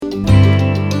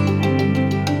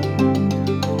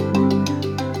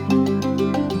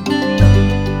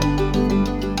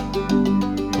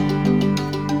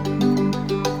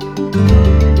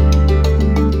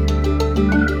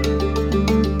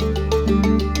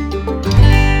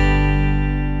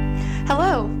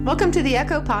Welcome to the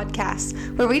Echo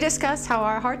Podcast, where we discuss how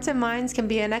our hearts and minds can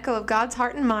be an echo of God's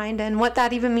heart and mind and what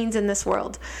that even means in this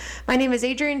world. My name is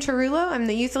Adrienne Tarullo. I'm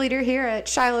the youth leader here at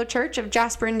Shiloh Church of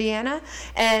Jasper, Indiana.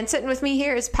 And sitting with me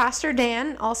here is Pastor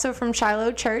Dan, also from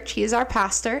Shiloh Church. He is our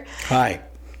pastor. Hi.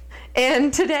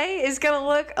 And today is going to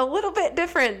look a little bit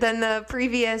different than the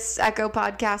previous Echo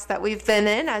podcast that we've been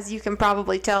in, as you can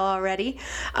probably tell already.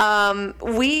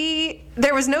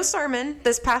 There was no sermon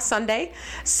this past Sunday,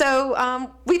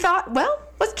 so we thought, well,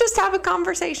 let's just have a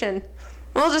conversation.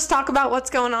 We'll just talk about what's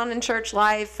going on in church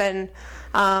life and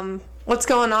what's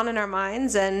going on in our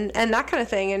minds and that kind of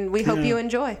thing, and we hope you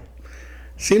enjoy.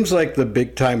 Seems like the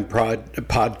big-time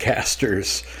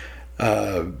podcasters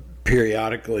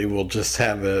periodically will just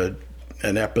have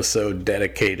an episode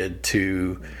dedicated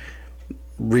to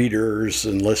readers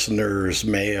and listeners'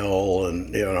 mail,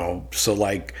 and so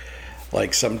like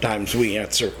sometimes we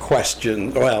answer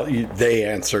questions. Well, they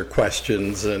answer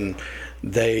questions and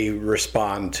they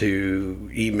respond to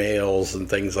emails and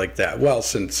things like that. Well,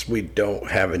 since we don't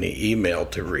have any email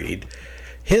to read,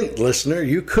 hint, listener,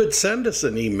 you could send us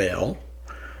an email.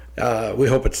 We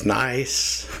hope it's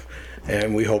nice.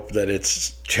 And we hope that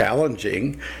it's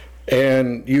challenging,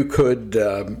 and you could,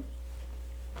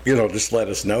 just let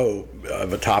us know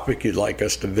of a topic you'd like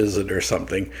us to visit or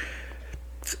something.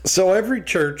 So every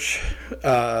church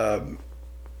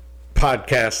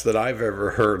podcast that I've ever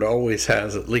heard always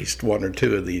has at least one or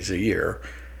two of these a year,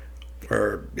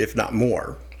 or if not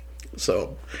more.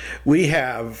 So we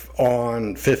have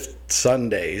on Fifth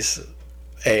Sundays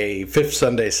a Fifth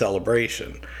Sunday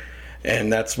celebration.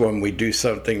 And that's when we do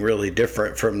something really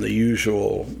different from the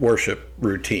usual worship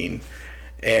routine.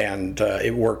 And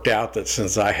it worked out that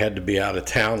since I had to be out of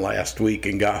town last week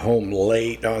and got home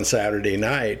late on Saturday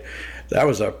night, that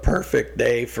was a perfect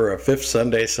day for a Fifth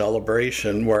Sunday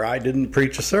celebration where I didn't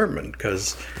preach a sermon,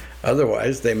 because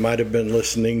otherwise they might have been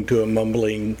listening to a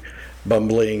mumbling,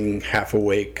 bumbling,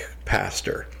 half-awake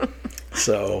pastor.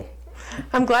 So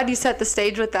I'm glad you set the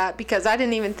stage with that, because I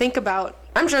didn't even think about,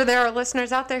 I'm sure there are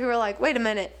listeners out there who are like, wait a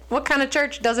minute, what kind of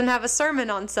church doesn't have a sermon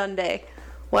on Sunday?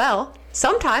 Well,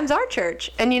 sometimes our church.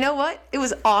 And you know what? It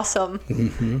was awesome.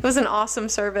 Mm-hmm. It was an awesome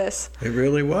service. It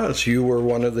really was. You were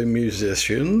one of the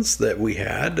musicians that we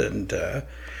had, and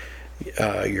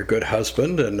your good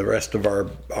husband and the rest of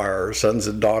our sons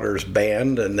and daughters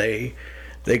band, and they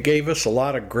gave us a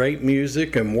lot of great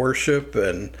music and worship,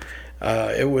 and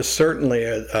it was certainly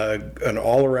an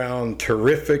all-around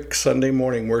terrific Sunday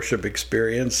morning worship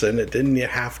experience, and it didn't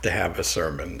have to have a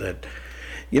sermon.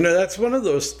 That's one of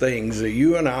those things that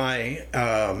you and I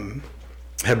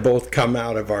have both come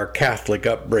out of our Catholic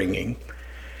upbringing,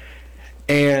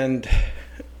 and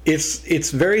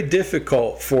it's very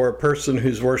difficult for a person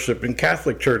who's worshiped in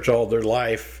Catholic church all their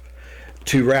life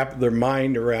to wrap their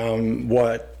mind around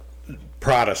what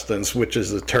Protestants, which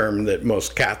is the term that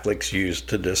most Catholics use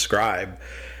to describe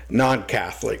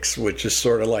non-Catholics, which is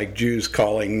sort of like Jews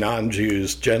calling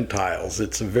non-Jews Gentiles.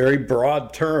 It's a very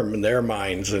broad term in their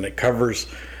minds, and it covers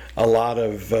a lot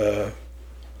of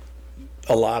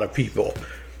people.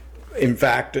 In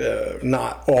fact,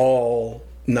 not all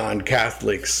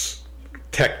non-Catholics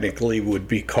technically would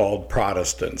be called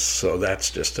Protestants. So that's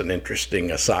just an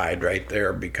interesting aside right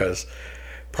there, because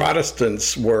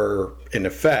Protestants were, in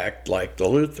effect, like the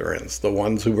Lutherans, the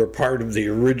ones who were part of the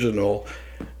original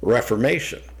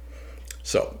Reformation.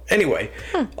 So, anyway,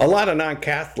 a lot of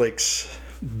non-Catholics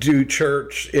do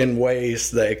church in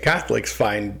ways that Catholics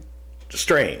find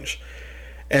strange.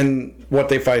 And what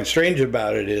they find strange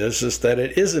about it is that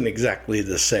it isn't exactly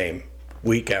the same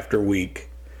week after week,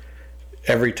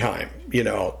 every time.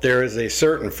 There is a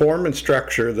certain form and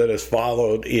structure that is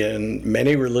followed in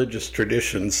many religious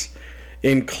traditions,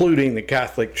 including the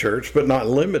Catholic Church, but not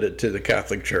limited to the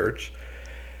Catholic Church,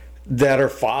 that are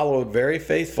followed very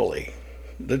faithfully.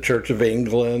 The Church of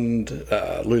England,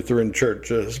 Lutheran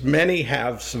churches, many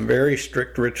have some very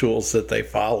strict rituals that they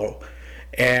follow,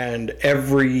 and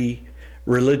every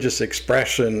religious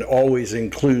expression always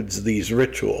includes these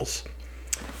rituals.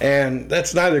 And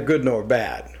that's neither good nor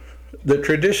bad. The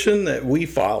tradition that we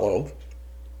follow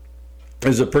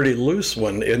is a pretty loose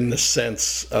one in the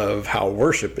sense of how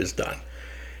worship is done.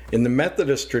 In the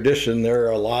Methodist tradition, there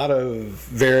are a lot of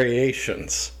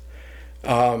variations.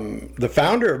 The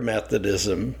founder of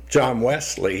Methodism, John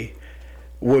Wesley,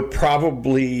 would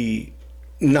probably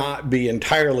not be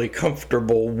entirely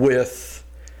comfortable with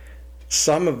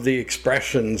some of the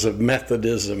expressions of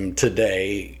Methodism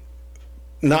today.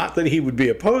 Not that he would be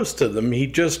opposed to them, he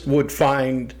just would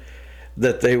find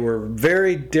that they were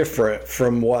very different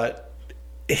from what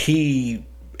he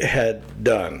had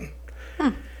done.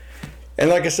 And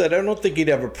like I said, I don't think he'd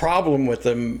have a problem with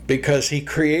them because he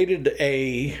created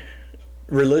a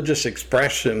religious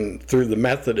expression through the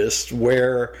Methodists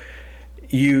where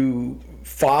you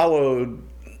followed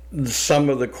some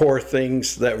of the core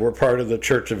things that were part of the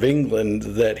Church of England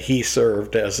that he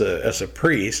served as a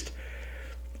priest.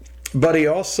 But he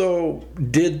also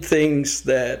did things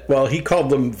that, well, he called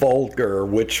them vulgar,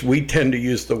 which we tend to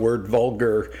use the word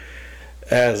vulgar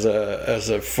as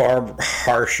a far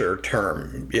harsher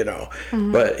term,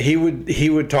 Mm-hmm. But he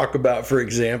would talk about, for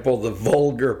example, the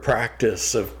vulgar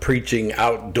practice of preaching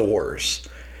outdoors.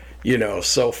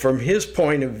 So from his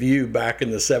point of view back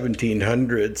in the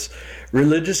 1700s,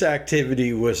 religious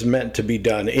activity was meant to be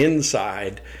done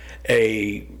inside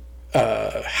a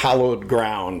hallowed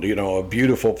ground, a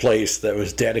beautiful place that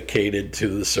was dedicated to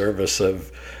the service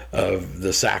of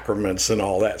the sacraments and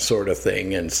all that sort of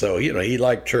thing. And so, he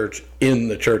liked church in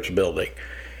the church building.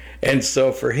 And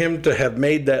so for him to have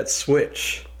made that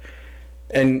switch,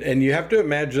 and you have to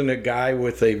imagine a guy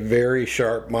with a very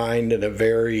sharp mind and a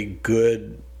very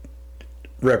good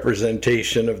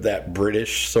representation of that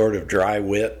British sort of dry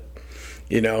wit.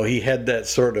 He had that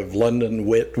sort of London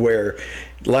wit where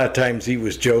a lot of times he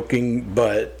was joking,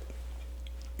 but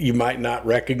you might not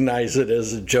recognize it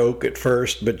as a joke at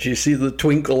first, but you see the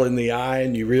twinkle in the eye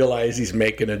and you realize he's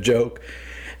making a joke.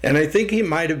 And I think he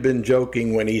might have been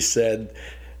joking when he said,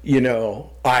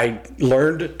 I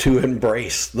learned to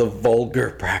embrace the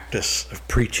vulgar practice of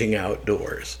preaching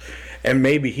outdoors. And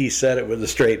maybe he said it with a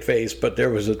straight face, but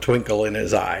there was a twinkle in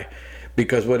his eye,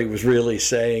 because what he was really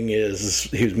saying is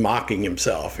he was mocking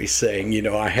himself. He's saying,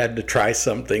 I had to try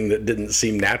something that didn't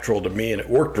seem natural to me, and it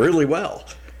worked really well.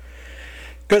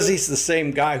 Because he's the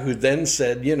same guy who then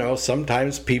said,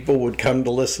 sometimes people would come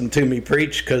to listen to me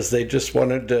preach because they just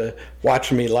wanted to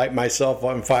watch me light myself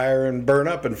on fire and burn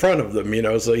up in front of them,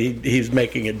 So he's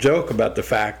making a joke about the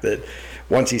fact that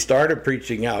once he started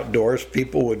preaching outdoors,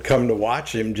 people would come to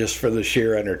watch him just for the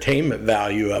sheer entertainment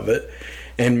value of it.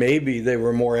 And maybe they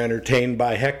were more entertained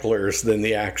by hecklers than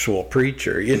the actual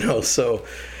preacher,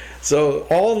 So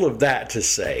all of that to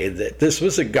say that this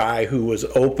was a guy who was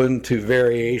open to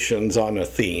variations on a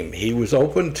theme. He was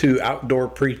open to outdoor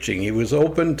preaching. He was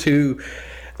open to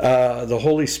the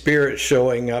Holy Spirit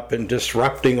showing up and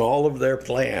disrupting all of their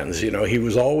plans. He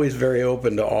was always very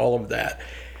open to all of that.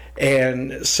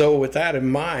 And so with that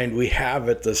in mind, we have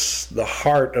at the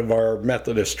heart of our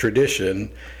Methodist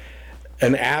tradition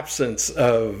an absence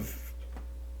of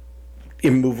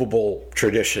immovable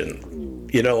tradition.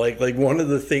 Like one of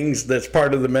the things that's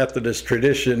part of the Methodist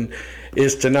tradition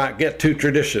is to not get too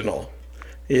traditional,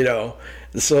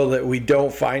 so that we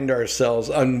don't find ourselves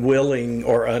unwilling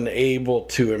or unable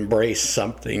to embrace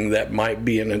something that might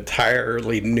be an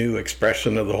entirely new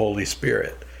expression of the Holy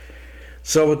Spirit.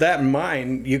 So with that in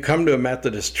mind, you come to a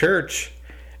Methodist church,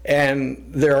 and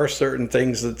there are certain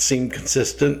things that seem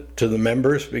consistent to the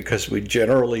members because we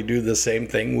generally do the same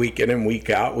thing week in and week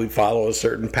out. We follow a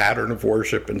certain pattern of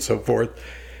worship and so forth.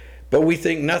 But we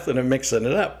think nothing of mixing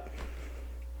it up.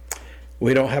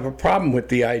 We don't have a problem with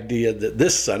the idea that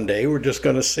this Sunday we're just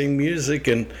going to sing music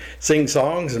and sing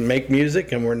songs and make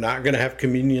music, and we're not going to have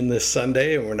communion this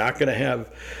Sunday, and we're not going to have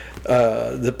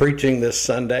the preaching this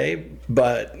Sunday,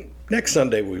 but next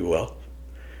Sunday we will.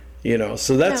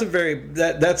 So that's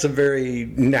that's a very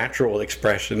natural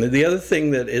expression. And the other thing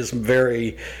that is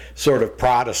very sort of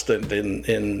Protestant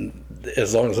in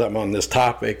as long as I'm on this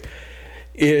topic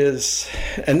is,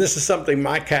 and this is something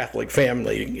my Catholic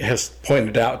family has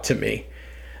pointed out to me,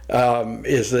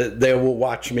 is that they will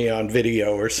watch me on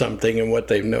video or something, and what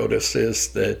they've noticed is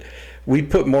that we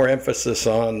put more emphasis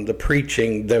on the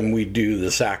preaching than we do the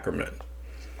sacrament.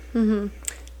 Mm-hmm.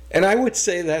 And I would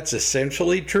say that's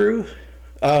essentially true.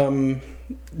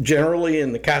 Generally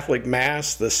in the Catholic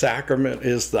Mass, the sacrament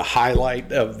is the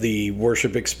highlight of the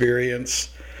worship experience,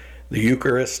 the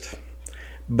Eucharist,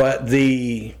 but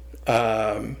the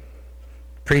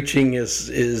preaching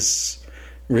is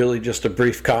really just a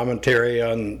brief commentary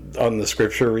on the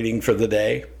scripture reading for the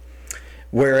day.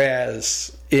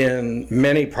 Whereas in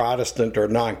many Protestant or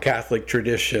non-Catholic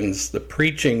traditions, the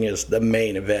preaching is the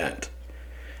main event.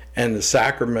 And the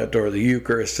sacrament or the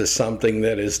Eucharist is something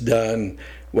that is done,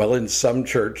 well, in some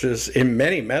churches, in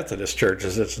many Methodist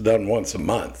churches, it's done once a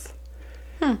month.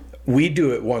 We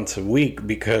do it once a week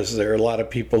because there are a lot of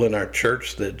people in our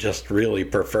church that just really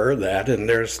prefer that, and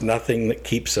there's nothing that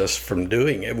keeps us from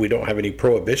doing it. We don't have any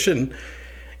prohibition.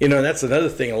 And that's another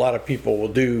thing a lot of people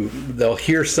will do. They'll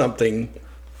hear something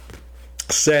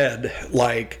said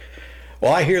like,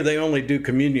 well, I hear they only do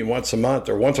communion once a month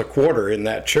or once a quarter in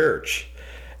that church.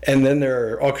 And then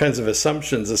there are all kinds of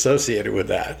assumptions associated with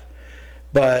that.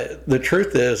 But the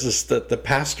truth is that the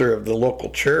pastor of the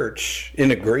local church,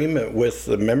 in agreement with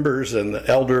the members and the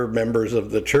elder members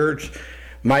of the church,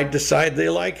 might decide they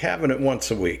like having it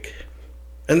once a week.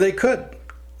 And they could.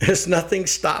 There's nothing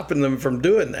stopping them from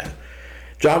doing that.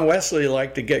 John Wesley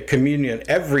liked to get communion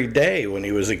every day when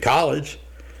he was in college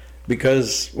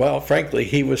because, well, frankly,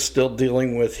 he was still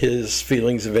dealing with his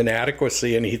feelings of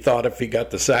inadequacy, and he thought if he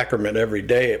got the sacrament every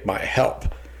day, it might help.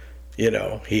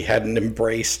 He hadn't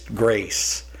embraced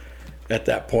grace at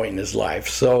that point in his life.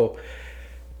 So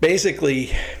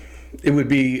basically, it would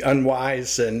be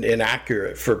unwise and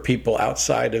inaccurate for people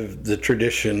outside of the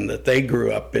tradition that they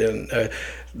grew up in.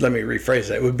 Let me rephrase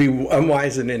that. It would be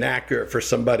unwise and inaccurate for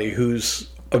somebody who's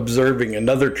observing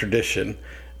another tradition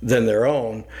than their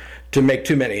own to make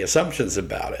too many assumptions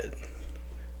about it.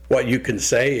 What you can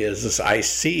say is I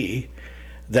see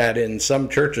that in some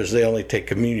churches they only take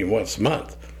communion once a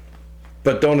month.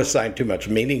 But don't assign too much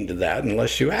meaning to that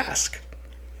unless you ask.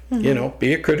 Mm-hmm.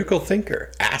 Be a critical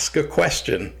thinker. Ask a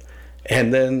question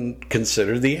and then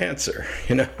consider the answer,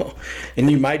 And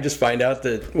you might just find out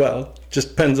that, well, just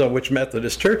depends on which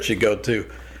Methodist church you go to.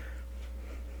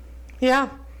 Yeah,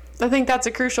 I think that's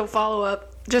a crucial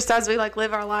follow-up. Just as we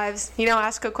live our lives,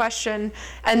 ask a question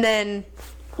and then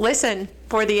listen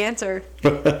for the answer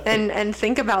and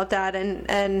think about that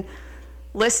and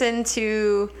listen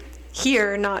to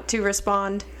hear, not to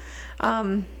respond.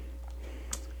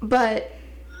 But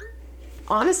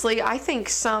honestly, I think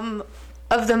some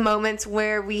of the moments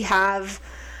where we have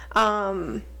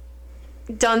done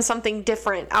something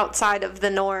different outside of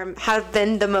the norm have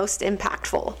been the most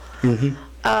impactful. Mm-hmm.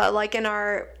 Like in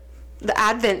the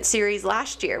Advent series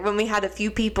last year when we had a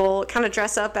few people kind of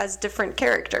dress up as different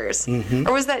characters. Mm-hmm.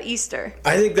 Or was that Easter?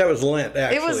 I think that was Lent,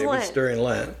 actually. It was Lent. It was during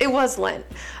Lent. It was Lent.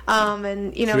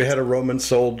 And, So we had a Roman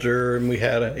soldier and we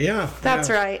had That's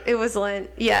right. It was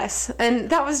Lent, yes. And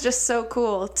that was just so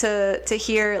cool to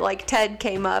hear,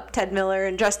 Ted Miller,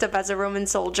 and dressed up as a Roman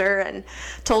soldier and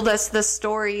told us the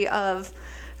story of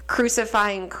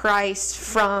crucifying Christ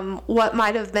from what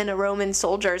might have been a Roman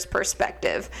soldier's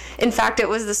perspective. In fact, it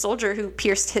was the soldier who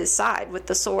pierced his side with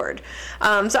the sword. So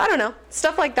I don't know.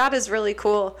 Stuff like that is really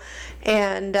cool.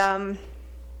 And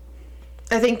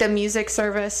I think the music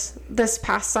service this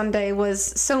past Sunday was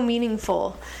so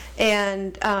meaningful.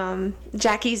 And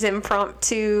Jackie's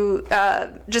impromptu,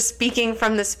 just speaking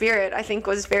from the Spirit, I think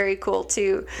was very cool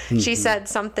too. Mm-hmm. She said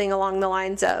something along the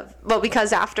lines of, well,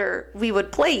 because after we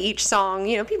would play each song,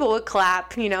 people would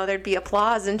clap, there'd be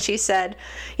applause. And she said,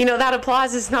 that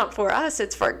applause is not for us,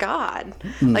 it's for God.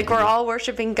 Mm-hmm. We're all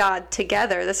worshiping God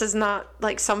together. This is not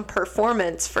some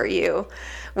performance for you.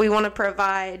 We want to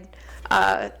provide,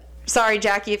 sorry,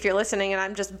 Jackie, if you're listening and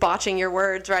I'm just botching your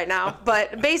words right now.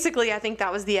 But basically, I think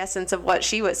that was the essence of what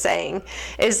she was saying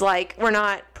is we're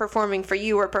not performing for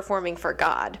you, we're performing for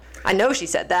God. I know she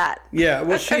said that. Yeah,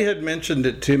 well, she had mentioned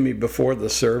it to me before the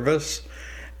service.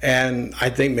 And I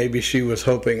think maybe she was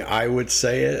hoping I would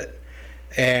say it.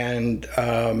 And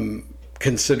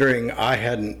considering I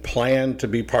hadn't planned to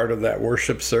be part of that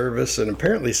worship service, and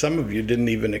apparently some of you didn't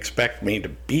even expect me to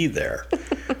be there,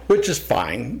 which is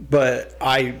fine, but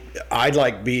I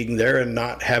like being there and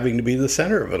not having to be the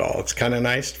center of it all. It's kind of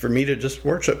nice for me to just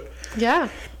worship. Yeah.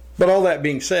 But all that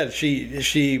being said,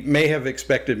 she may have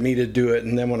expected me to do it,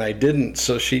 and then when I didn't,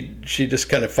 so she just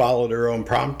kind of followed her own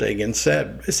prompting and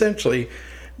said essentially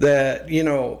that,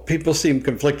 people seem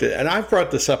conflicted. And I've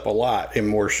brought this up a lot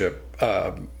in worship.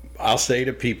 I'll say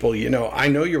to people, I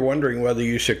know you're wondering whether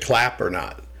you should clap or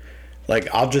not.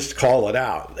 I'll just call it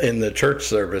out in the church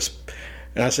service.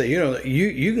 And I say,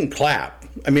 you can clap.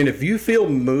 I mean, if you feel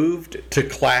moved to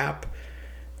clap,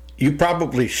 you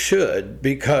probably should,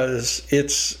 because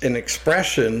it's an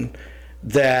expression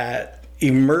that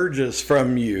emerges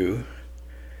from you.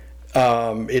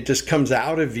 It just comes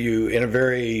out of you in a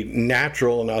very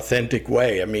natural and authentic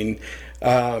way. I mean,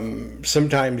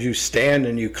 sometimes you stand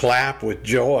and you clap with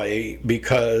joy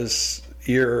because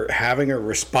you're having a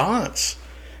response.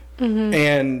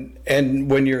 Mm-hmm.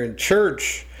 And when you're in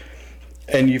church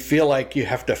and you feel like you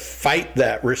have to fight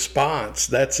that response,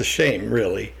 that's a shame,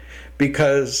 really.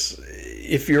 Because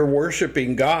if you're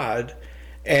worshiping God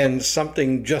and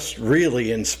something just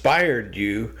really inspired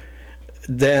you,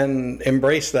 then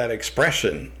embrace that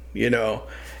expression,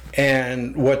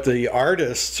 And what the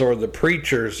artists or the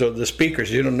preachers or the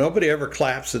speakers, nobody ever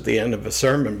claps at the end of a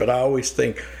sermon, but I always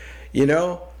think,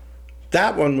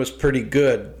 that one was pretty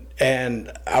good.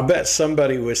 And I'll bet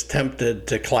somebody was tempted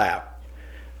to clap.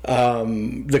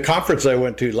 The conference I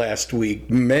went to last week,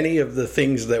 many of the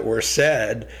things that were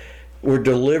said were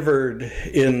delivered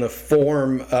in the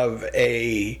form of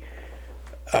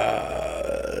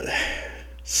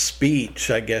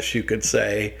speech, I guess you could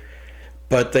say,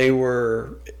 but they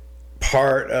were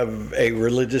part of a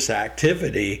religious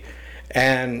activity.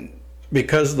 And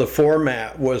because the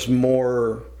format was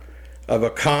more of a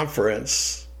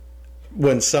conference,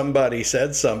 when somebody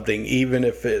said something, even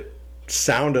if it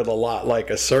sounded a lot like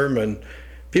a sermon,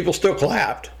 people still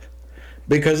clapped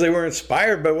because they were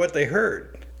inspired by what they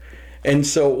heard. And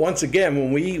so once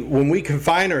again, when we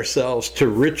confine ourselves to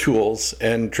rituals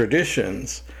and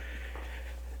traditions,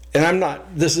 and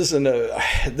this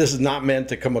is not meant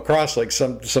to come across like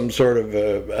some sort of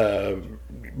a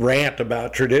rant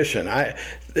about tradition.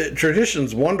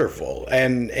 Tradition's wonderful,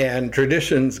 and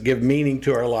traditions give meaning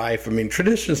to our life. I mean,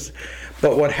 traditions,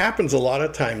 but what happens a lot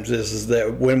of times is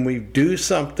that when we do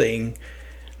something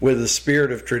with the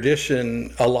spirit of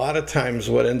tradition, a lot of times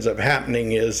what ends up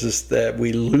happening is that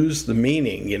we lose the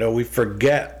meaning. You know, we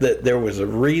forget that there was a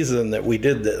reason that we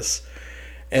did this,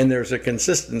 and there's a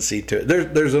consistency to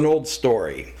it. There's an old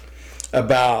story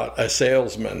about a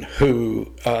salesman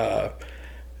who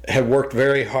had worked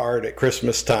very hard at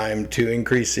Christmas time to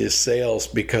increase his sales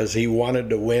because he wanted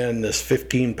to win this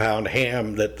 15-pound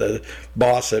ham that the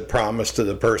boss had promised to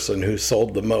the person who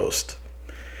sold the most.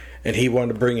 And he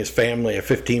wanted to bring his family a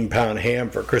 15-pound ham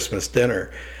for Christmas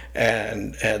dinner,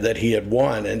 and that he had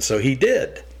won. And so he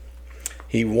did.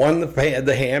 He won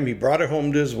the ham. He brought it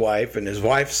home to his wife, and his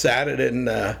wife sat it in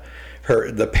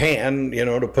the pan, you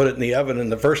know, to put it in the oven.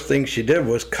 And the first thing she did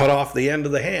was cut off the end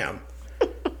of the ham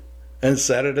and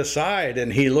set it aside.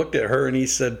 And he looked at her and he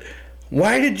said,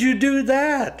 "Why did you do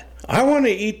that? I want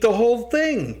to eat the whole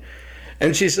thing."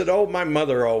 And she said, "Oh, my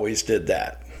mother always did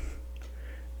that."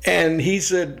 And he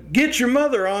said, "Get your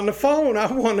mother on the phone.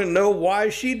 I want to know why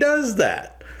she does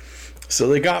that." So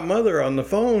they got mother on the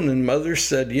phone, and mother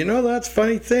said, "You know, that's a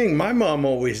funny thing. My mom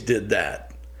always did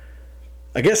that.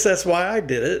 I guess that's why I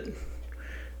did it."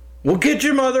 "Well, get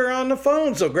your mother on the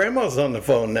phone." So grandma's on the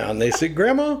phone now, and they said,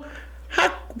 "Grandma,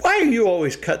 why do you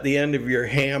always cut the end of your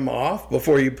ham off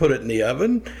before you put it in the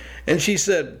oven?" And she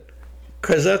said,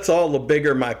 "'Cause that's all the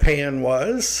bigger my pan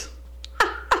was."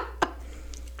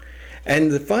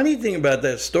 And the funny thing about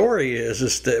that story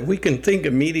is that we can think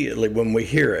immediately when we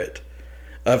hear it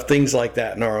of things like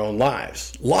that in our own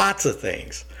lives. Lots of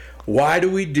things. Why do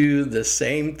we do the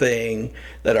same thing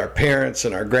that our parents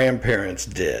and our grandparents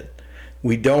did?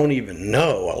 We don't even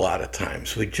know a lot of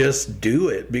times. We just do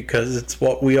it because it's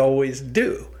what we always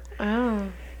do. Oh.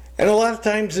 And a lot of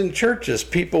times in churches,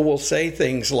 people will say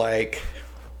things like,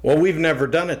 "Well, we've never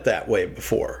done it that way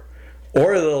before."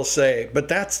 Or they'll say, "But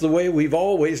that's the way we've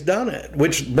always done it,"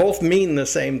 which both mean the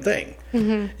same thing.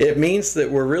 Mm-hmm. It means that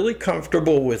we're really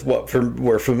comfortable with what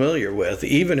we're familiar with,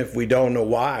 even if we don't know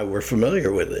why we're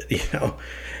familiar with it. You know,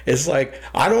 it's like,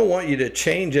 I don't want you to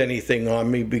change anything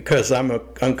on me because I'm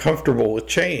uncomfortable with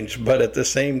change. But at the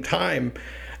same time,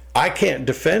 I can't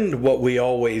defend what we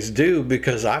always do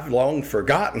because I've long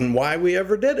forgotten why we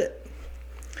ever did it.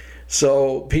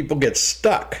 So people get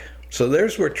stuck. So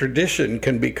there's where tradition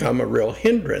can become a real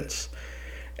hindrance.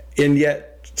 And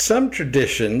yet some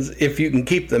traditions, if you can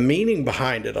keep the meaning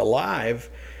behind it alive,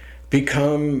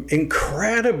 become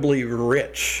incredibly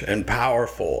rich and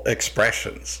powerful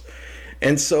expressions.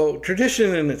 And so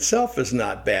tradition in itself is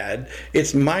not bad.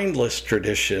 It's mindless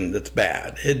tradition that's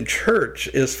bad. And church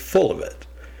is full of it.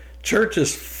 Church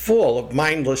is full of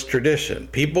mindless tradition.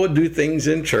 People do things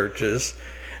in churches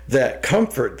that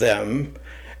comfort them,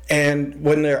 and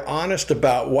when they're honest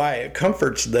about why it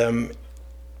comforts them,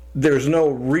 there's no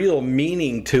real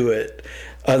meaning to it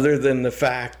other than the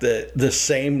fact that the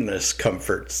sameness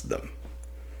comforts them.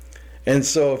 And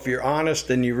so if you're honest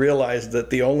and you realize that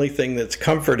the only thing that's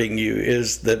comforting you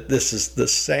is that this is the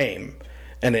same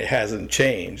and it hasn't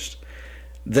changed,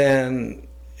 then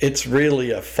it's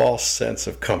really a false sense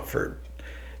of comfort.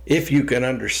 If you can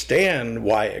understand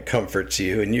why it comforts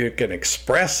you and you can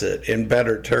express it in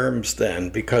better terms then,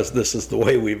 because this is the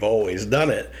way we've always done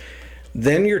it,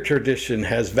 then your tradition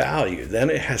has value. Then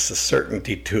it has a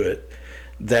certainty to it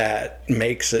that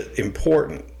makes it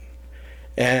important.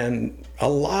 And a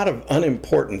lot of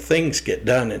unimportant things get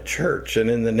done in church and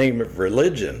in the name of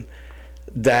religion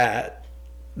that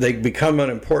they become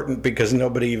unimportant because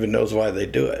nobody even knows why they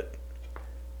do it.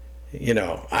 You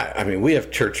know, I mean, we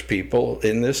have church people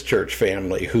in this church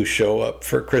family who show up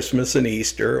for Christmas and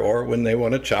Easter or when they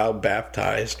want a child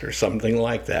baptized or something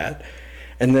like that,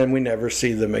 and then we never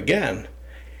see them again.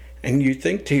 And you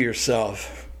think to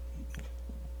yourself,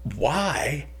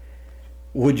 why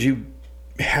would you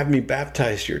have me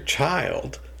baptize your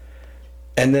child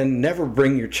and then never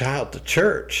bring your child to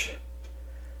church?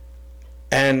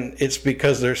 And it's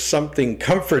because there's something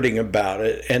comforting about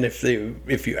it. And if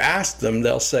you ask them,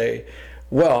 they'll say,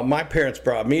 Well, my parents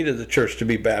brought me to the church to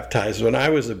be baptized when I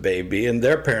was a baby, and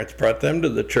their parents brought them to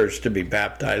the church to be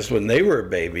baptized when they were a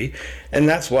baby, and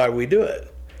that's why we do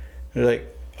it. They're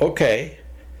like, okay.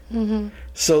 Mm-hmm.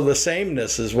 So the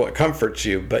sameness is what comforts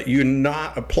you, but you're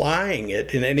not applying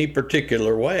it in any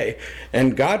particular way.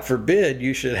 And God forbid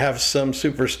you should have some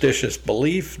superstitious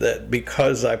belief that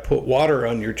because I put water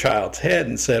on your child's head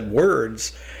and said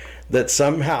words, that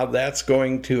somehow that's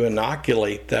going to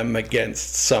inoculate them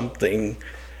against something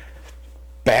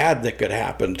bad that could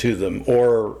happen to them,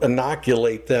 or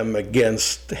inoculate them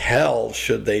against hell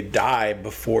should they die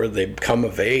before they come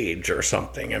of age or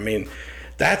something. I mean,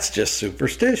 that's just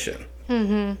superstition.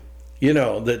 Mm-hmm. You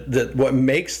know, that what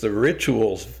makes the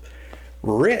rituals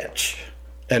rich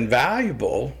and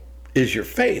valuable is your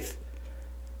faith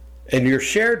and your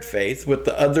shared faith with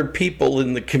the other people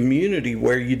in the community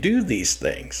where you do these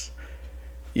things.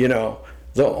 You know,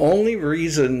 the only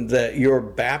reason that your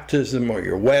baptism or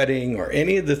your wedding or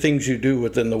any of the things you do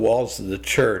within the walls of the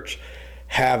church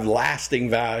have lasting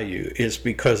value is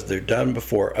because they're done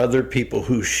before other people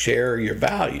who share your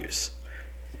values.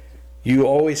 You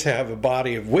always have a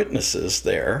body of witnesses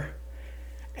there,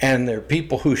 and they're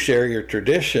people who share your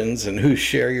traditions and who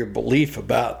share your belief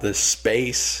about the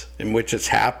space in which it's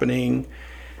happening,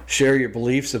 share your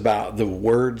beliefs about the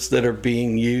words that are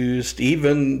being used,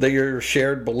 even your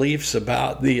shared beliefs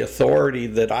about the authority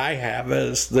that I have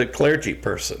as the clergy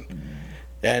person.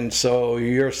 And so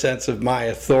your sense of my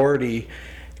authority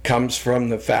comes from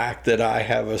the fact that I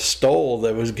have a stole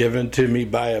that was given to me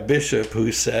by a bishop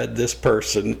who said this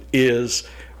person is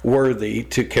worthy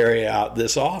to carry out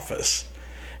this office.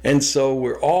 And so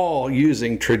we're all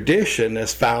using tradition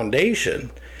as foundation,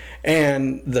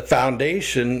 and the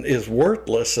foundation is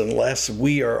worthless unless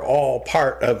we are all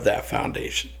part of that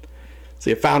foundation.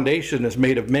 See, a foundation is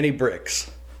made of many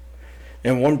bricks,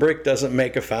 and one brick doesn't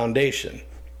make a foundation.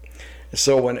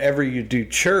 So whenever you do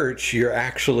church, you're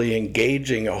actually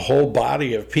engaging a whole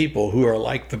body of people who are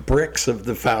like the bricks of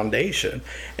the foundation,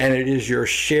 and it is your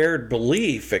shared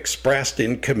belief expressed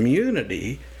in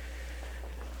community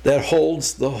that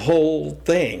holds the whole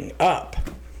thing up.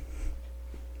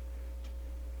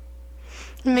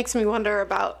 It makes me wonder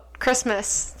about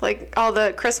Christmas, like all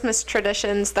the Christmas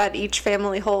traditions that each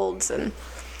family holds. And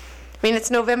I mean,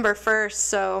 it's November 1st,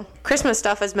 so Christmas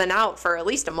stuff has been out for at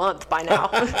least a month by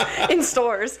now in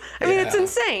stores. I mean, it's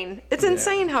insane. It's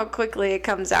insane how quickly it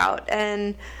comes out.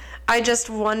 And I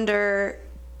just wonder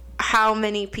how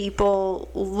many people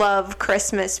love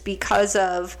Christmas because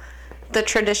of the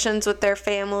traditions with their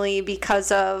family,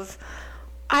 because of,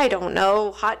 I don't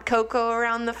know, hot cocoa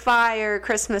around the fire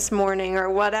Christmas morning or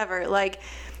whatever. Like,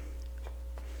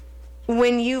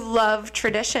 when you love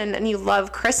tradition and you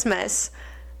love Christmas,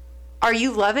 are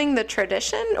you loving the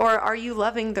tradition or are you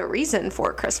loving the reason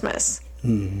for Christmas?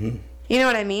 Mm-hmm. You know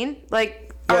what I mean?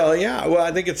 Like, well, yeah. Well,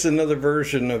 I think it's another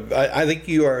version of, I think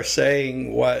you are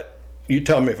saying what, you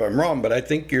tell me if I'm wrong, but I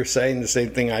think you're saying the same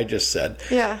thing I just said.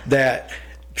 Yeah. That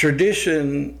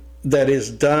tradition that is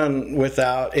done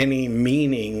without any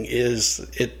meaning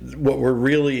what we're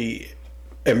really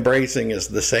embracing is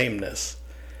the sameness.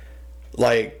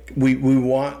 Like we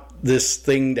want this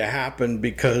thing to happen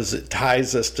because it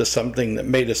ties us to something that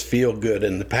made us feel good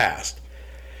in the past.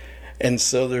 And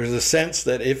so there's a sense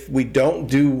that if we don't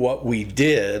do what we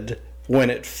did when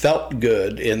it felt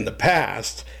good in the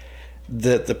past,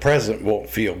 that the present won't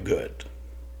feel good.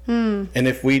 And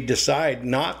if we decide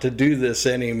not to do this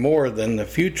anymore, then the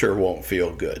future won't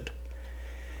feel good.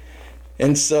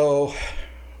 And so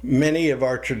many of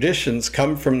our traditions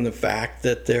come from the fact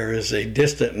that there is a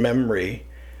distant memory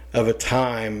of a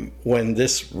time when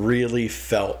this really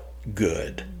felt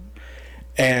good.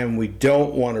 And we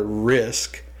don't want to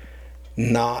risk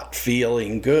not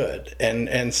feeling good.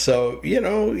 And so,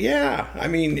 I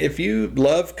mean, if you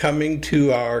love coming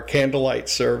to our candlelight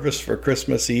service for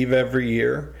Christmas Eve every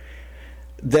year,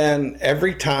 then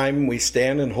every time we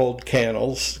stand and hold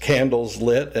candles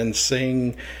lit and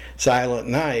sing Silent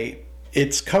Night,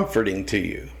 it's comforting to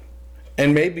you.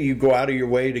 And maybe you go out of your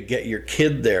way to get your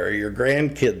kid there or your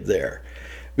grandkid there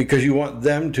because you want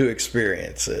them to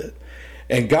experience it.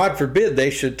 And God forbid they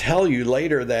should tell you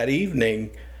later that evening,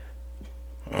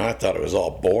 I thought it was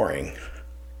all boring,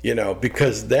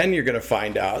 because then you're going to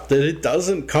find out that it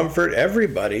doesn't comfort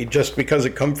everybody just because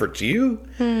it comforts you.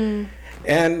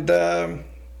 And,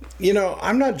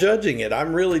 I'm not judging it.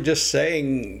 I'm really just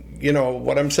saying,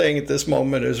 what I'm saying at this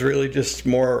moment is really just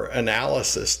more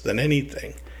analysis than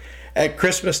anything. At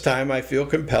Christmas time, I feel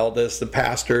compelled as the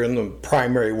pastor and the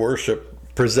primary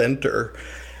worship presenter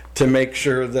to make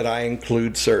sure that I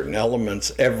include certain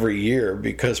elements every year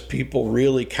because people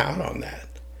really count on that.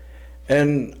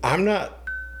 And I'm not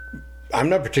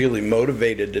particularly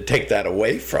motivated to take that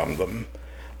away from them,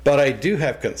 but I do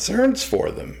have concerns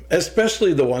for them,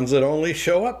 especially the ones that only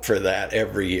show up for that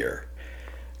every year.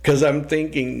 Because I'm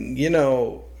thinking,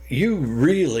 you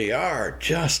really are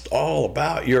just all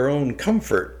about your own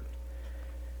comfort.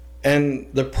 And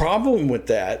the problem with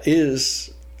that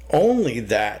is only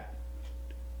that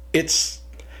it's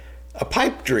a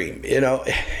pipe dream.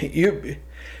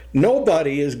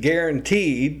 Nobody is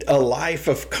guaranteed a life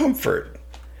of comfort.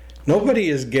 Nobody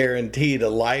is guaranteed a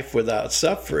life without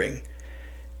suffering.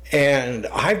 And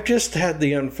I've just had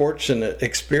the unfortunate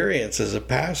experience as a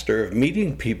pastor of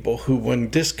meeting people who, when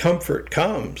discomfort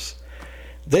comes,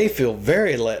 they feel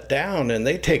very let down and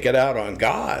they take it out on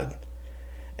God.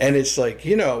 And it's like,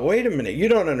 wait a minute, you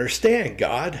don't understand,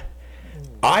 God.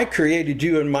 I created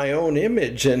you in my own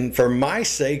image, and for my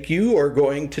sake, you are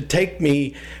going to take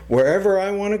me wherever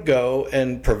I want to go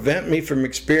and prevent me from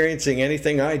experiencing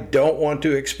anything I don't want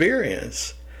to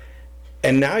experience.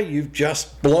 And now you've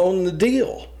just blown the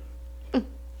deal.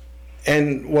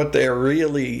 And what they're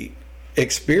really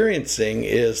experiencing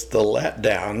is the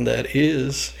letdown that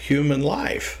is human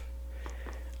life.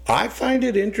 I find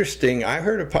it interesting. I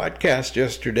heard a podcast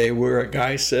yesterday where a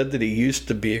guy said that he used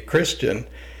to be a Christian,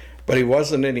 but he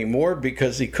wasn't anymore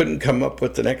because he couldn't come up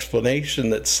with an explanation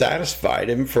that satisfied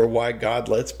him for why God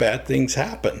lets bad things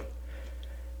happen.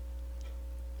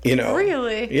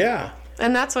 Really? Yeah.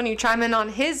 And that's when you chime in on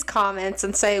his comments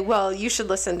and say, well, you should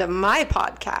listen to my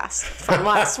podcast from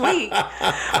last week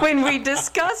when we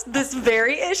discussed this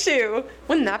very issue.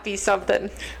 Wouldn't that be something?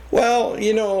 Well,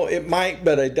 it might,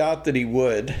 but I doubt that he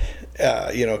would,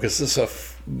 because this is a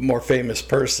more famous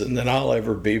person than I'll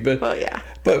ever be. But, well, yeah.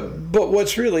 But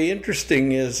what's really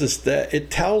interesting is that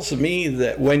it tells me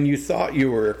that when you thought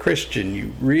you were a Christian,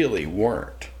 you really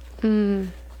weren't.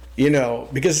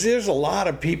 Because there's a lot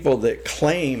of people that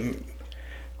claim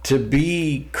to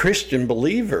be Christian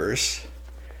believers,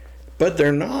 but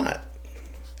they're not.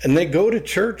 And they go to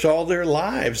church all their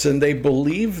lives and they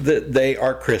believe that they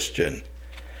are Christian.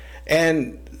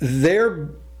 And their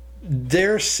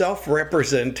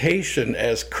self-representation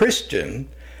as Christian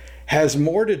has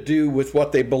more to do with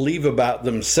what they believe about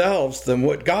themselves than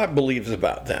what God believes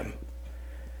about them.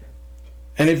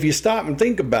 And if you stop and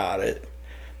think about it,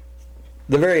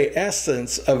 the very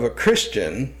essence of a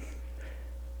Christian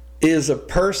is a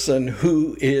person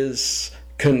who is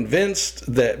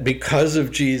convinced that because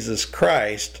of Jesus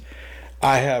Christ,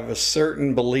 I have a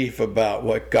certain belief about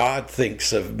what God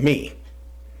thinks of me.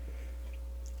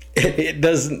 It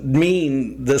doesn't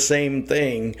mean the same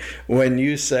thing when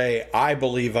you say, I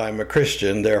believe I'm a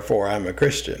Christian, therefore I'm a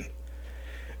Christian.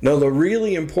 No, the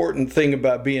really important thing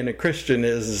about being a Christian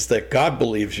is that God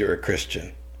believes you're a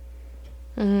Christian.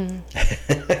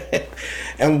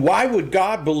 And why would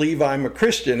God believe I'm a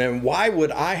Christian? And why would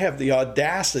I have the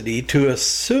audacity to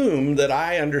assume that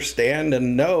I understand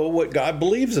and know what God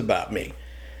believes about me?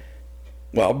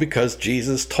 Well, because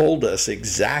Jesus told us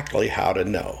exactly how to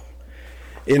know.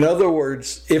 In other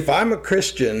words, if I'm a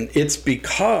Christian, it's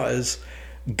because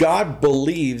God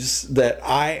believes that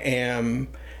I am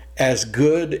as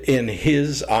good in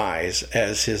his eyes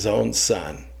as his own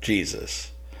son,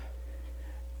 Jesus.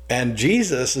 And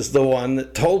Jesus is the one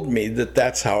that told me that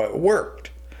that's how it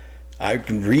worked. I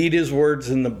can read his words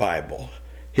in the Bible.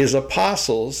 His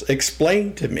apostles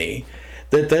explained to me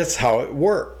that that's how it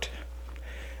worked.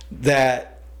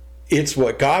 That it's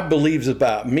what God believes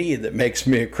about me that makes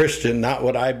me a Christian, not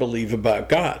what I believe about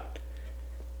God.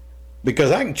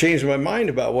 Because I can change my mind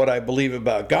about what I believe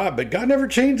about God, but God never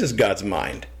changes God's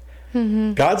mind.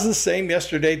 God's the same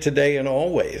yesterday, today, and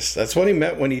always. That's what he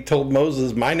meant when he told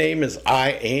Moses, my name is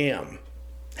I am.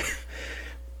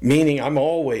 Meaning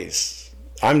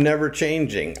I'm never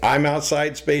changing. I'm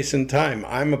outside space and time.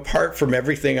 I'm apart from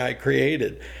everything I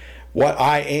created. What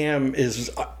I am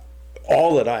is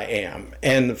all that I am.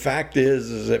 And the fact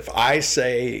is if I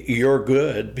say you're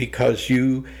good because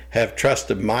you have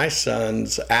trusted my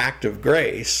son's act of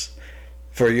grace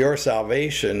for your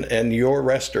salvation and your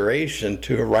restoration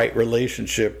to a right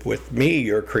relationship with me,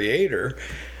 your creator,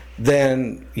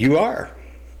 then you are.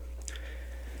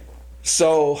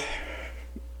 So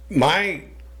my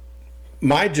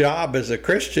job as a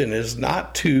Christian is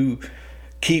not to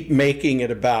keep making it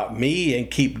about me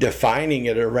and keep defining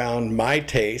it around my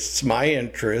tastes, my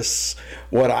interests,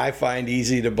 what I find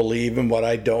easy to believe and what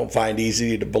I don't find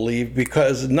easy to believe,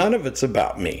 because none of it's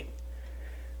about me.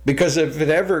 Because if it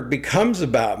ever becomes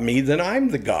about me, then I'm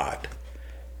the God.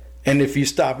 And if you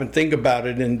stop and think about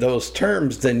it in those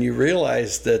terms, then you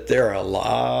realize that there are a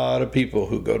lot of people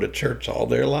who go to church all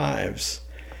their lives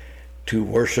to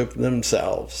worship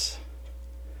themselves.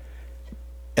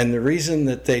 And the reason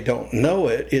that they don't know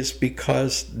it is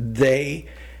because they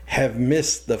have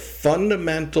missed the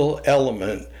fundamental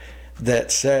element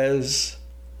that says,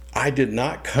 I did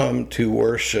not come to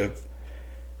worship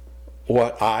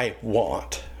what I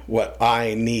want, what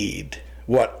I need,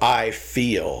 what I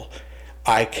feel.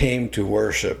 I came to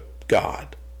worship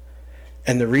God.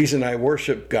 And the reason I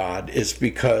worship God is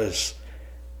because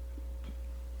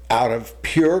out of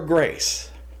pure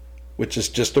grace, which is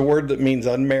just a word that means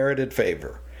unmerited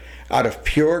favor, out of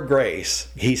pure grace,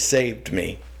 he saved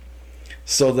me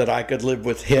so that I could live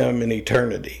with him in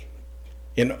eternity,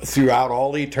 throughout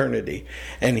all eternity.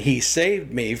 And he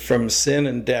saved me from sin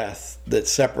and death that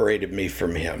separated me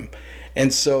from him.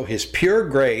 And so his pure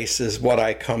grace is what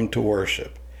I come to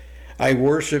worship. I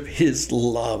worship his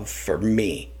love for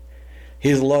me,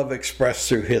 his love expressed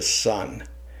through his Son.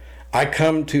 I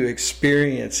come to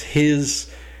experience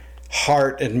his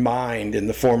heart and mind in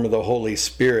the form of the Holy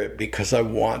Spirit because I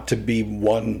want to be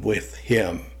one with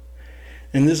him.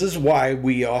 And this is why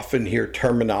we often hear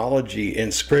terminology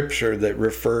in Scripture that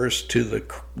refers to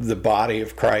the body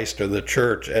of Christ or the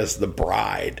church as the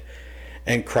bride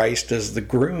and Christ as the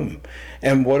groom.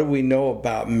 And what do we know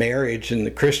about marriage in the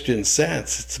Christian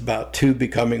sense? It's about two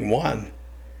becoming one.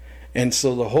 And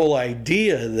so the whole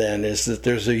idea then is that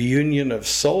there's a union of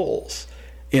souls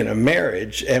in a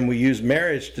marriage, and we use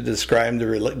marriage to describe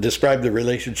the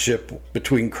relationship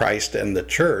between Christ and the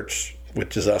church,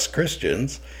 which is us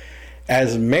Christians,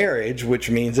 as marriage, which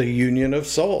means a union of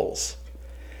souls.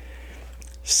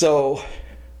 So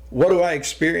what do I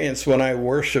experience when I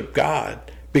worship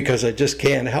God? Because I just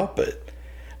can't help it.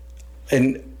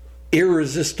 An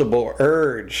irresistible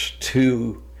urge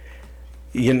to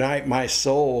unite my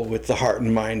soul with the heart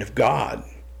and mind of God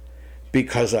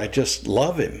because I just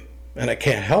love him. And I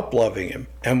can't help loving him.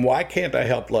 And why can't I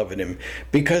help loving him?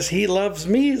 Because he loves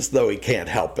me as though he can't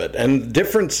help it. And the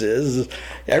difference is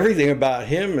everything about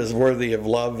him is worthy of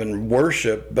love and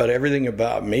worship, but everything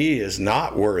about me is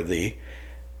not worthy.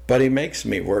 But he makes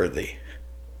me worthy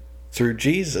through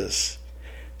Jesus.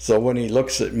 So when he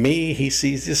looks at me, he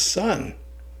sees his Son.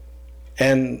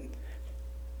 And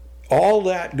all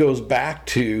that goes back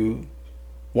to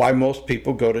why most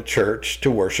people go to church to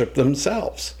worship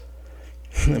themselves.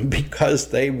 Because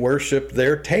they worship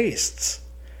their tastes.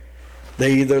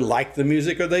 They either like the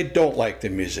music or they don't like the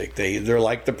music. They either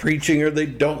like the preaching or they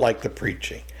don't like the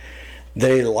preaching.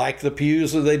 They like the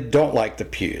pews or they don't like the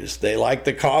pews. They like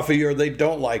the coffee or they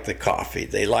don't like the coffee.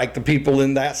 They like the people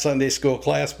in that Sunday school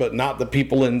class but not the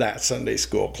people in that Sunday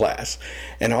school class.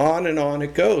 And on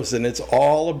it goes. And it's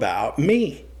all about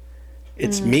me.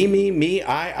 It's me,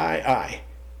 I.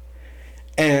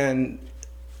 And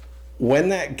when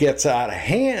that gets out of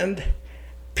hand,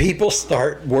 people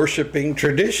start worshiping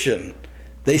tradition.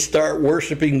 They start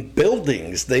worshiping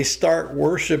buildings. They start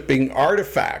worshiping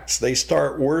artifacts. They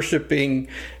start worshiping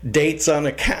dates on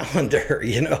a calendar,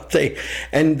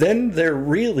 and then they're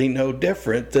really no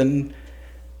different than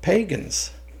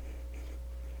pagans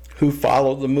who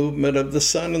follow the movement of the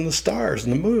sun and the stars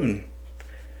and the moon.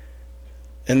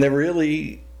 And they're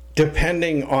really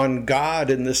depending on God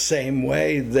in the same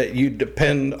way that you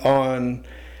depend on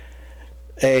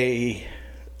there's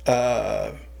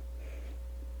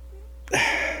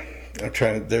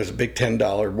a big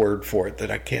 $10 word for it that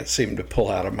I can't seem to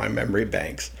pull out of my memory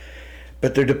banks.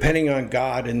 But they're depending on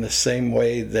God in the same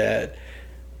way that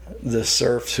the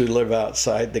serfs who live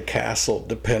outside the castle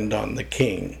depend on the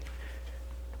king.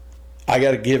 I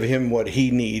got to give him what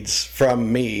he needs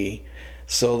from me,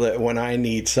 so that when I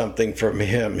need something from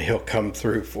him, he'll come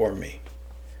through for me.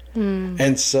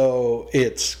 And so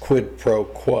it's quid pro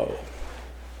quo.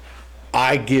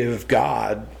 I give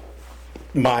God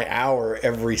my hour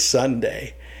every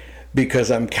Sunday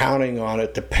because I'm counting on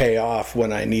it to pay off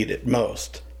when I need it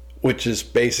most, which is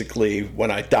basically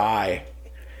when I die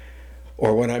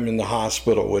or when I'm in the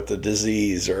hospital with a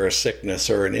disease or a sickness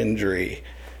or an injury.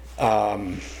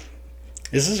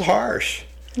 This is harsh.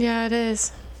 Yeah, it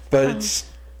is. But it's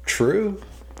true.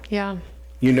 Yeah.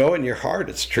 You know in your heart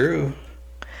it's true.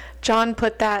 John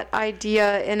put that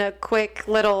idea in a quick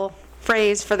little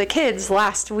phrase for the kids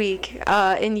last week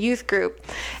in youth group.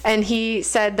 And he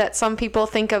said that some people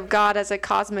think of God as a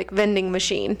cosmic vending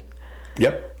machine.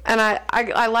 Yep. And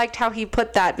I liked how he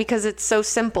put that because it's so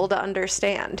simple to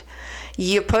understand.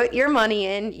 You put your money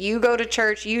in, you go to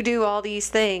church, you do all these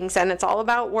things, and it's all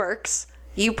about works.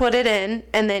 You put it in,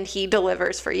 and then he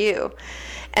delivers for you.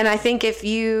 And I think if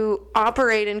you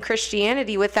operate in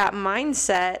Christianity with that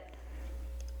mindset,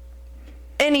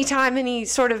 anytime any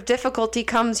sort of difficulty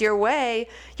comes your way,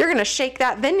 you're going to shake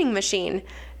that vending machine.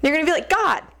 You're going to be like,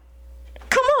 God,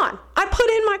 Come on. I put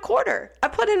in my quarter. I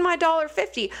put in my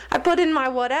 $1.50. I put in my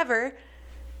whatever.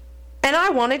 And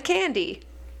I wanted candy.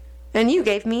 And you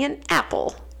gave me an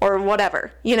apple or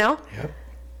whatever, Yep.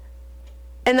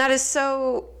 And that is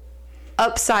so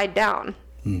upside down.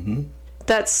 Mm-hmm.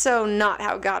 That's so not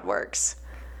how God works.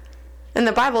 And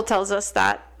the Bible tells us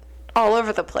that all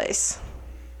over the place.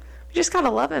 We just gotta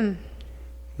love him.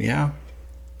 Yeah.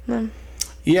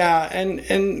 Yeah, and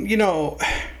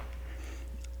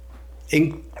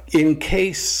in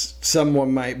case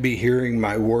someone might be hearing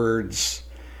my words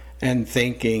and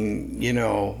thinking,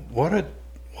 what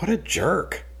a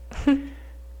jerk.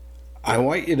 I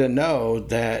want you to know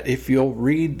that if you'll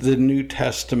read the New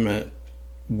Testament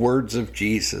words of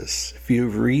Jesus, if you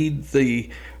read the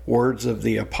words of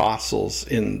the apostles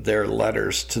in their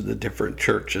letters to the different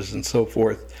churches and so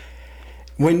forth,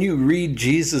 when you read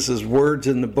Jesus's words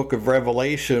in the book of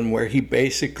Revelation, where he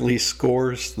basically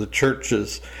scores the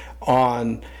churches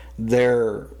on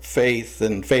their faith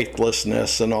and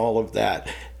faithlessness and all of that,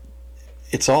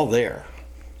 it's all there.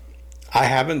 I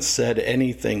haven't said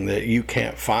anything that you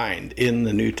can't find in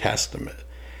the New Testament.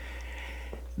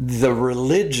 The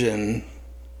religion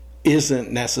isn't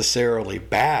necessarily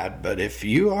bad, but if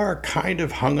you are kind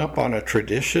of hung up on a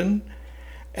tradition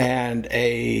and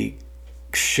a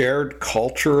shared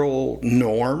cultural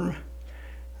norm,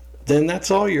 then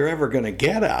that's all you're ever going to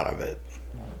get out of it.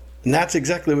 And that's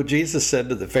exactly what Jesus said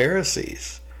to the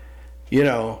Pharisees.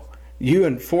 You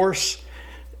enforce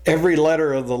every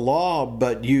letter of the law,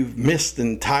 but you've missed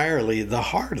entirely the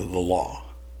heart of the law.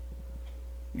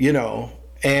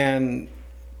 And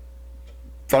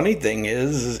funny thing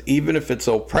is even if it's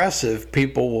oppressive,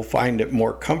 people will find it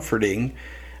more comforting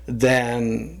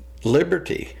than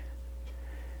liberty.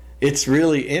 It's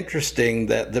really interesting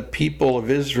that the people of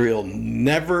Israel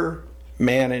never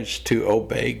managed to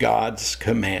obey God's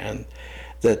command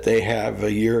that they have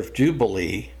a year of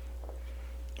Jubilee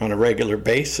on a regular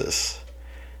basis.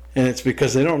 And it's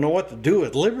because they don't know what to do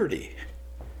with liberty.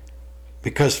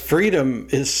 Because freedom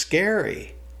is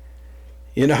scary.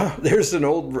 There's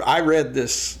I read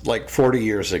this like 40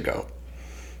 years ago.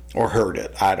 Or heard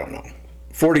it, I don't know.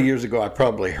 40 years ago I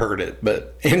probably heard it.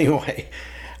 But anyway,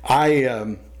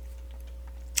 I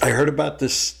heard about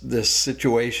this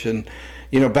situation,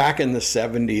 back in the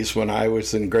 70s when I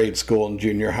was in grade school and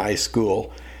junior high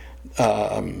school.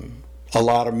 A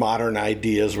lot of modern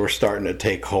ideas were starting to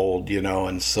take hold,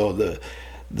 and so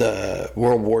the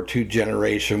World War II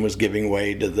generation was giving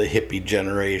way to the hippie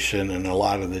generation, and a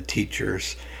lot of the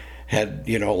teachers had,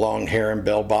 long hair and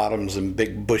bell bottoms and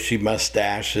big bushy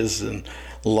mustaches and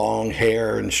long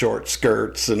hair and short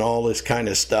skirts and all this kind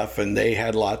of stuff, and they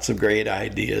had lots of great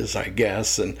ideas, I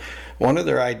guess. And one of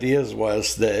their ideas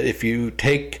was that if you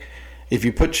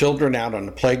put children out on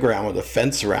the playground with a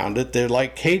fence around it, they're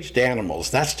like caged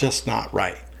animals. That's just not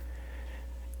right.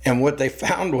 And what they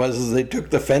found was they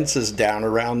took the fences down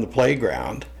around the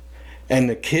playground, and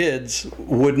the kids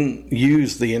wouldn't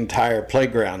use the entire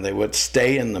playground. They would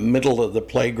stay in the middle of the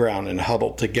playground and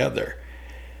huddle together.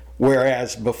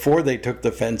 Whereas before they took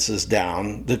the fences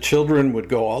down, the children would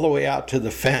go all the way out to the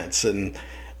fence, and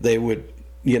they would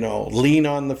lean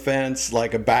on the fence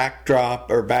like a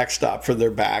backdrop or backstop for their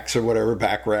backs or whatever,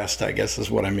 backrest, I guess is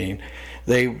what I mean.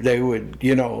 They would,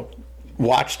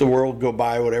 watch the world go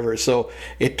by, whatever. So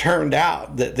it turned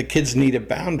out that the kids needed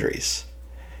boundaries.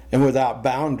 And without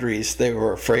boundaries, they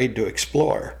were afraid to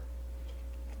explore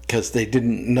because they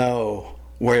didn't know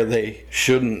where they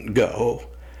shouldn't go.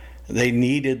 They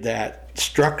needed that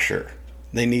structure.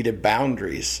 They needed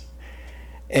boundaries.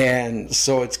 And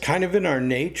so it's kind of in our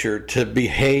nature to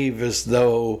behave as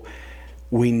though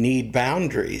we need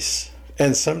boundaries.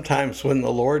 And sometimes when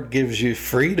the Lord gives you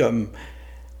freedom,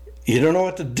 you don't know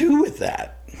what to do with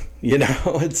that.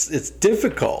 It's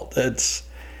difficult.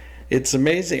 It's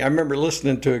amazing. I remember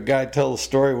listening to a guy tell a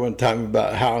story one time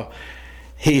about how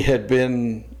he had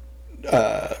been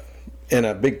in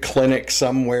a big clinic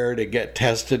somewhere to get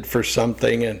tested for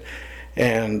something,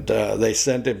 and they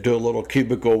sent him to a little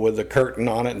cubicle with a curtain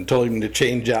on it and told him to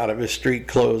change out of his street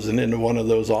clothes and into one of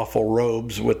those awful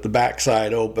robes with the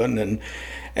backside open.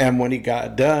 And when he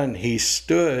got done, he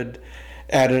stood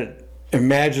at an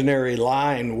imaginary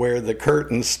line where the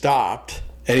curtain stopped,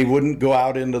 and he wouldn't go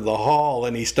out into the hall,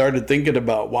 and he started thinking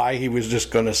about why he was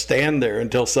just going to stand there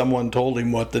until someone told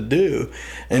him what to do.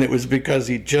 And it was because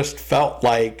he just felt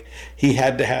like he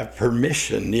had to have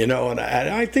permission, and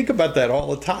I think about that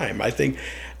all the time. I think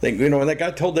when that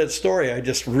guy told that story, I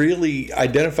just really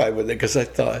identified with it because I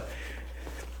thought,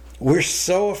 we're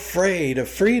so afraid of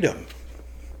freedom.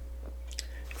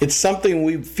 It's something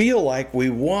we feel like we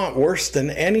want worse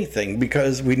than anything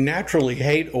because we naturally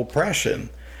hate oppression,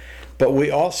 but we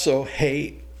also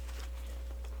hate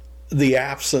the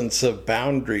absence of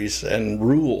boundaries and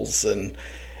rules and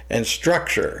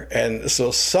structure. And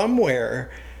so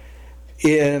somewhere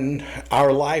in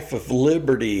our life of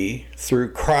liberty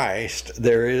through Christ,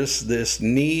 there is this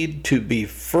need to be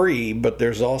free, but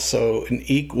there's also an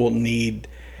equal need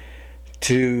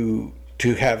to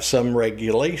have some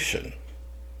regulation,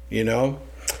 you know?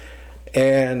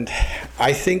 And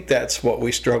I think that's what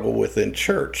we struggle with in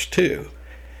church too.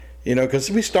 You know, because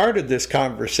we started this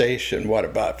conversation,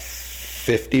 about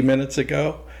 50 minutes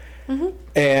ago? Mm-hmm.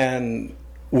 And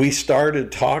we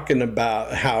started talking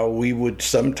about how we would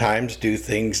sometimes do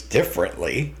things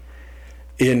differently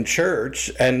in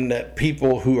church, and that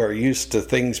people who are used to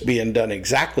things being done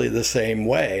exactly the same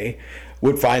way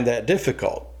would find that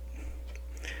difficult.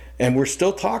 And we're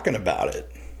still talking about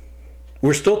it.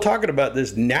 We're still talking about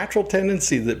this natural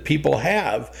tendency that people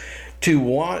have to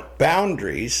want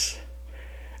boundaries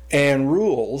and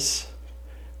rules,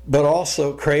 but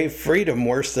also crave freedom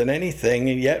worse than anything,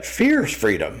 and yet fears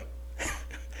freedom.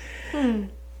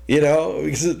 You know,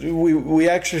 because we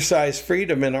exercise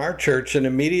freedom in our church, and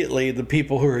immediately the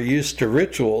people who are used to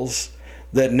rituals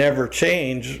that never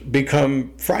change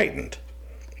become frightened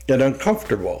and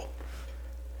uncomfortable.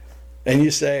 And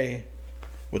you say,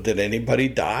 well, did anybody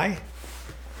die?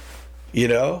 You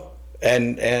know?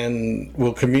 And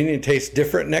will communion taste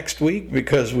different next week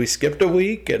because we skipped a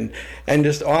week, and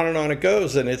just on it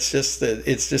goes. And it's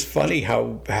just funny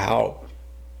how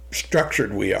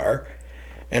structured we are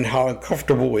and how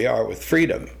uncomfortable we are with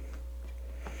freedom.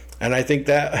 And I think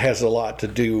that has a lot to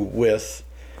do with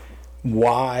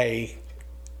why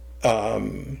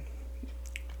so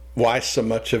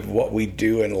much of what we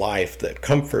do in life that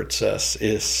comforts us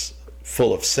is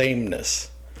full of sameness.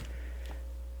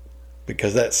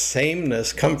 Because that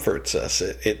sameness comforts us.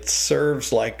 It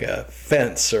serves like a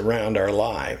fence around our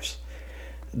lives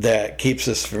that keeps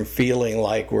us from feeling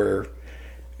like we're,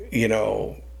 you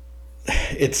know,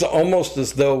 it's almost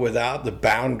as though without the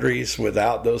boundaries,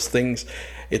 without those things,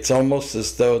 it's almost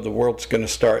as though the world's going to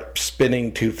start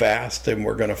spinning too fast and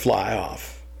we're going to fly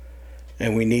off.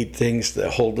 And we need things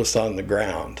that hold us on the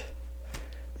ground,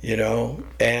 you know?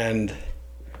 And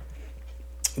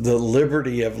the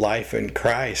liberty of life in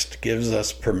Christ gives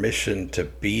us permission to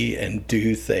be and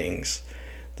do things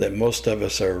that most of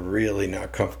us are really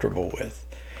not comfortable with.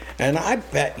 And I'll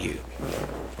bet you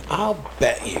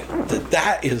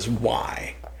that is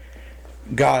why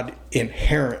God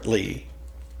inherently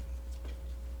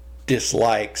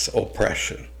dislikes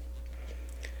oppression.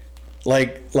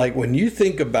 Like when you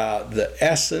think about the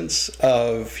essence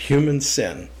of human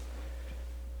sin,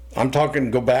 I'm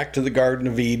talking, go back to the Garden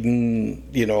of Eden,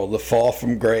 you know, the fall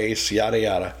from grace, yada,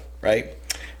 yada, right?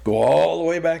 Go all the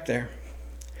way back there.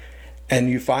 And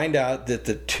you find out that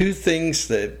the two things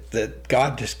that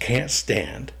God just can't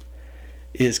stand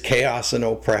is chaos and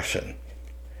oppression.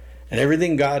 And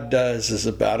everything God does is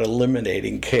about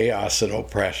eliminating chaos and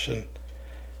oppression.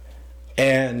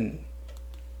 And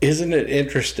isn't it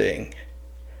interesting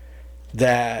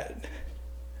that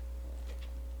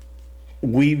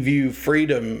we view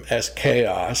freedom as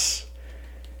chaos,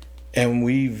 and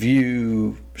we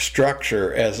view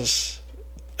structure as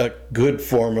a good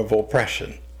form of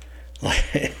oppression?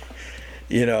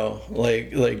 You know,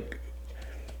 like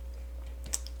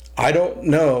I don't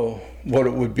know what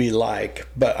it would be like,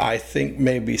 but I think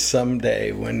maybe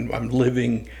someday when I'm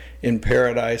living in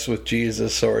paradise with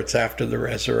Jesus, or it's after the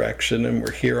resurrection and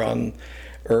we're here on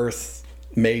earth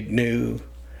made new,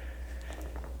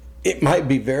 it might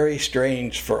be very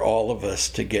strange for all of us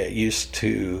to get used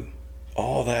to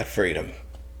all that freedom.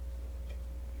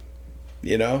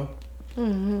 You know?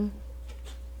 Mm-hmm.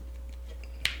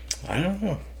 I don't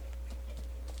know.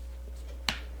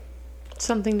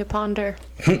 Something to ponder.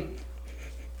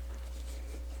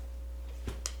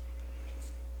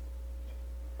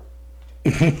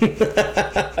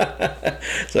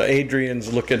 So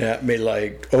Adrian's looking at me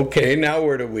like, okay, now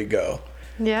where do we go?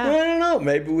 Yeah. Well, I don't know.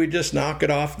 Maybe we just knock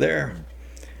it off there.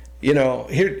 You know,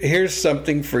 here's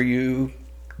something for you,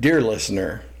 dear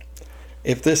listener.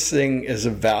 If this thing is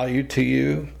of value to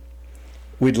you,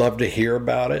 we'd love to hear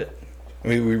about it. I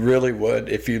mean, we really would.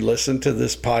 If you listen to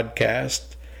this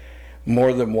podcast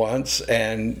more than once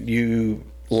and you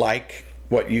like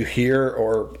what you hear,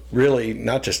 or really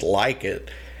not just like it,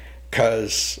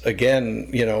 because again,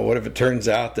 you know, what if it turns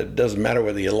out that it doesn't matter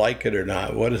whether you like it or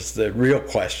not? What is the real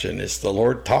question? Is the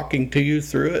Lord talking to you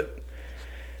through it?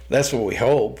 That's what we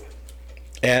hope.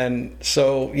 And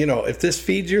so, you know, if this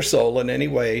feeds your soul in any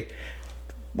way,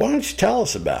 why don't you tell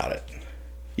us about it?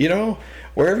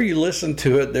 Wherever you listen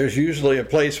to it, there's usually a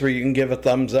place where you can give a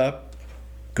thumbs up.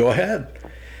 Go ahead.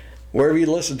 Wherever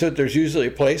you listen to it, there's usually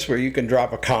a place where you can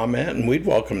drop a comment, and we'd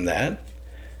welcome that.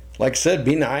 Like I said,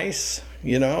 be nice.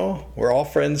 We're all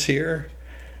friends here.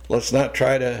 Let's not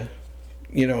try to,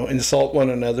 insult one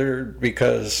another,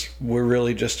 because we're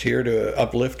really just here to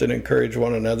uplift and encourage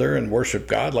one another and worship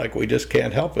God like we just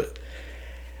can't help it.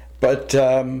 But,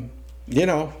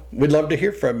 we'd love to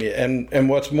hear from you. And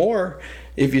what's more,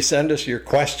 if you send us your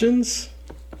questions,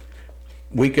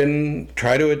 we can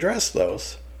try to address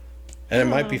those. And it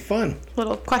might be fun.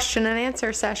 Little question and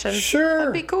answer session. Sure.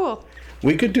 That'd be cool.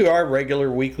 We could do our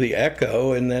regular weekly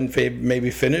echo and then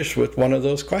maybe finish with one of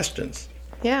those questions.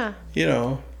 Yeah.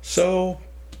 So,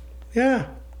 yeah,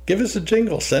 give us a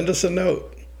jingle. Send us a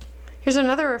note. Here's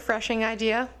another refreshing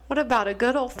idea. What about a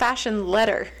good old-fashioned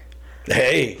letter?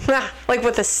 Hey. Like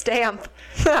with a stamp.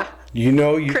 You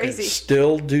can Crazy.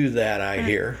 still do that, I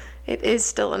hear. It is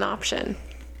still an option.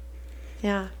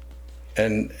 Yeah.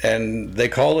 And they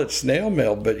call it snail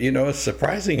mail, but it's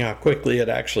surprising how quickly it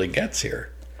actually gets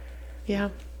here. Yeah.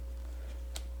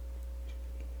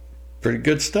 Pretty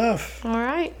good stuff. All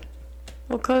right.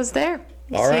 We'll close there.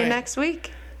 All See right. you next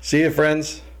week. See you,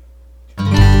 friends.